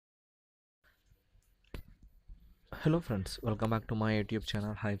Hello friends, welcome back to my YouTube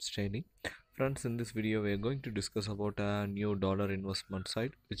channel Hype Daily. Friends, in this video we are going to discuss about a new dollar investment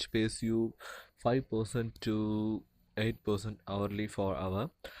site which pays you 5% to 8% hourly for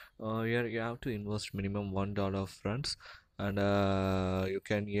hour. Here you have to invest minimum $1, friends, and you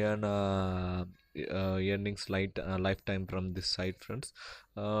can earn earnings lifetime from this site, friends.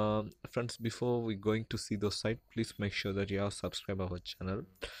 Friends, before we going to see those site, please make sure that you have subscribed our channel.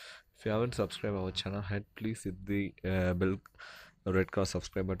 If you haven't subscribed our channel yet, please hit the bell red color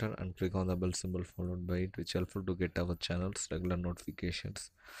subscribe button and click on the bell symbol followed by it, which is helpful to get our channel's regular notifications.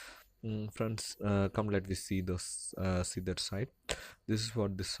 Friends, come let me see that site. This is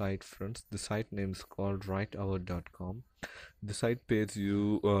what the site, friends. The site name is called writehour.com. The site pays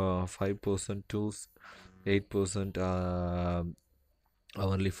you 5% to 8%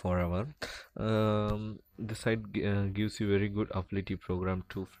 hourly for hour. The site gives you very good affiliate program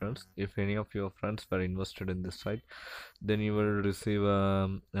too, friends. If any of your friends were invested in this site, then you will receive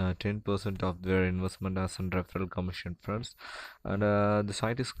 10% of their investment as a referral commission, friends. And the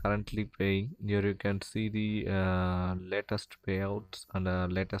site is currently paying. Here you can see the latest payouts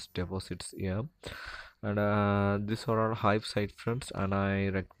and latest deposits here. And these are all Hype site, friends, and I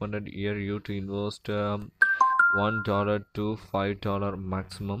recommended here you to invest $1 to $5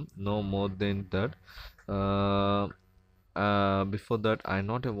 maximum, no more than that. Before that, I'm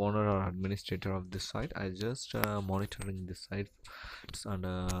not a owner or administrator of this site. I just monitoring this site and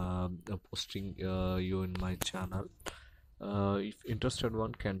posting you in my channel. If interested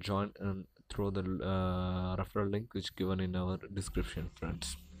one can join through the referral link which given in our description,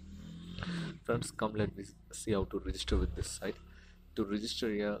 friends. Friends, come let me see how to register with this site. To register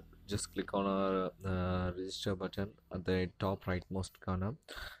here, just click on our register button at the top rightmost corner.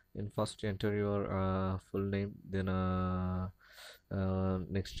 In first enter your full name, then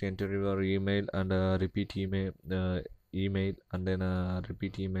next enter your email and repeat email and then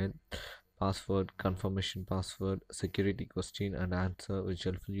repeat email, password, confirmation password, security question and answer, which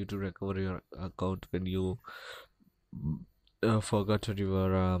help you to recover your account when you forgot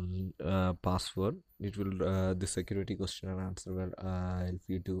your password. It will the security question and answer will help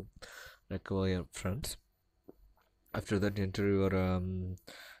you to recover your friends. After that, enter your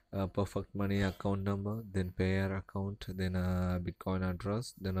perfect money account number, then payer account, then bitcoin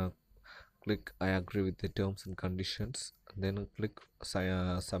address, then click I agree with the terms and conditions, then click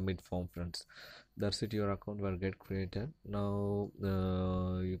submit form, friends. That's it, your account will get created. Now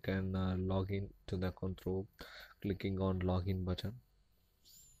you can log in to the account through clicking on login button.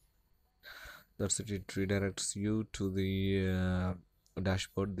 That's it, it redirects you to the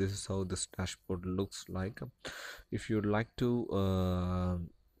dashboard. This is how this dashboard looks like. If you'd like to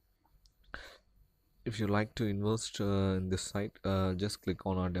invest in this site, just click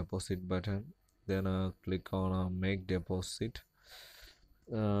on our deposit button, then click on make deposit.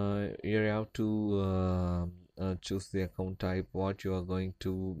 Here you have to choose the account type what you are going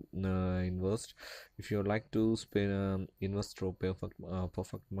to invest. If you like to spend invest through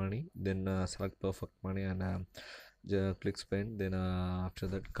perfect money, then select perfect money and click spend, then after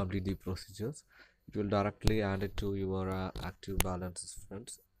that complete the procedures. It will directly add it to your active balances,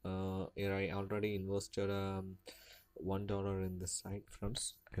 friends. Here I already invested $1 in this site,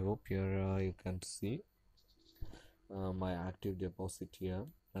 friends. I hope here you can see my active deposit here,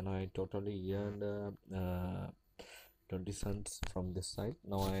 and I totally earned 20 cents from this site.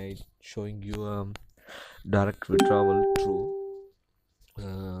 Now I showing you direct withdrawal through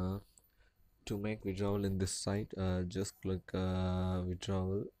to make withdrawal in this site. Just click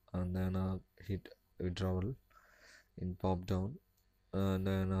withdrawal and then hit withdrawal in pop down, and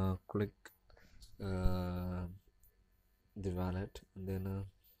then click the wallet and then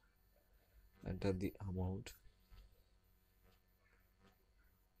enter the amount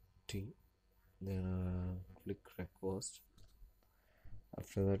T, then click request.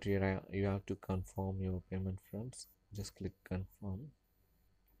 After that, you have to confirm your payment, friends. Just click confirm,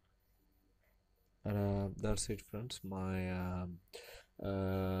 and that's it, friends. My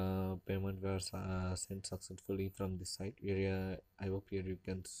payment was sent successfully from this site. Here I hope here you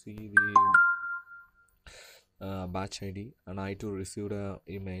can see the batch ID, and I too received a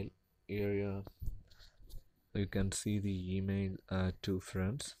email. Here you can see the email to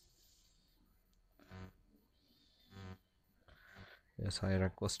friends. Yes, I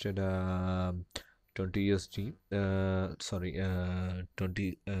requested 20 USD, sorry,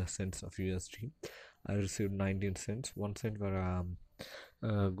 20 cents of USD. I received 19 cents. 1 cent were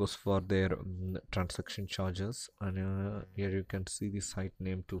goes for their transaction charges, and here you can see the site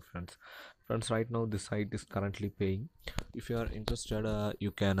name too, friends. Friends, right now the site is currently paying. If you are interested, you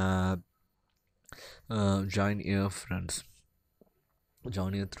can Join your friends.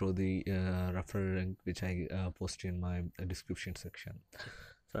 Join you through the referral link which I post in my description section.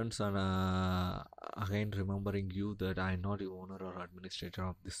 Friends, and again remembering you that I'm not the owner or administrator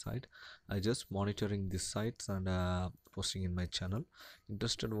of this site. I just monitoring these sites and posting in my channel.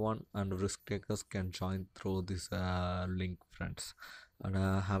 Interested one and risk takers can join through this link, friends, and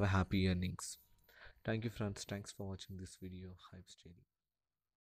have a happy earnings. Thank you, friends. Thanks for watching this video. Hype Daily.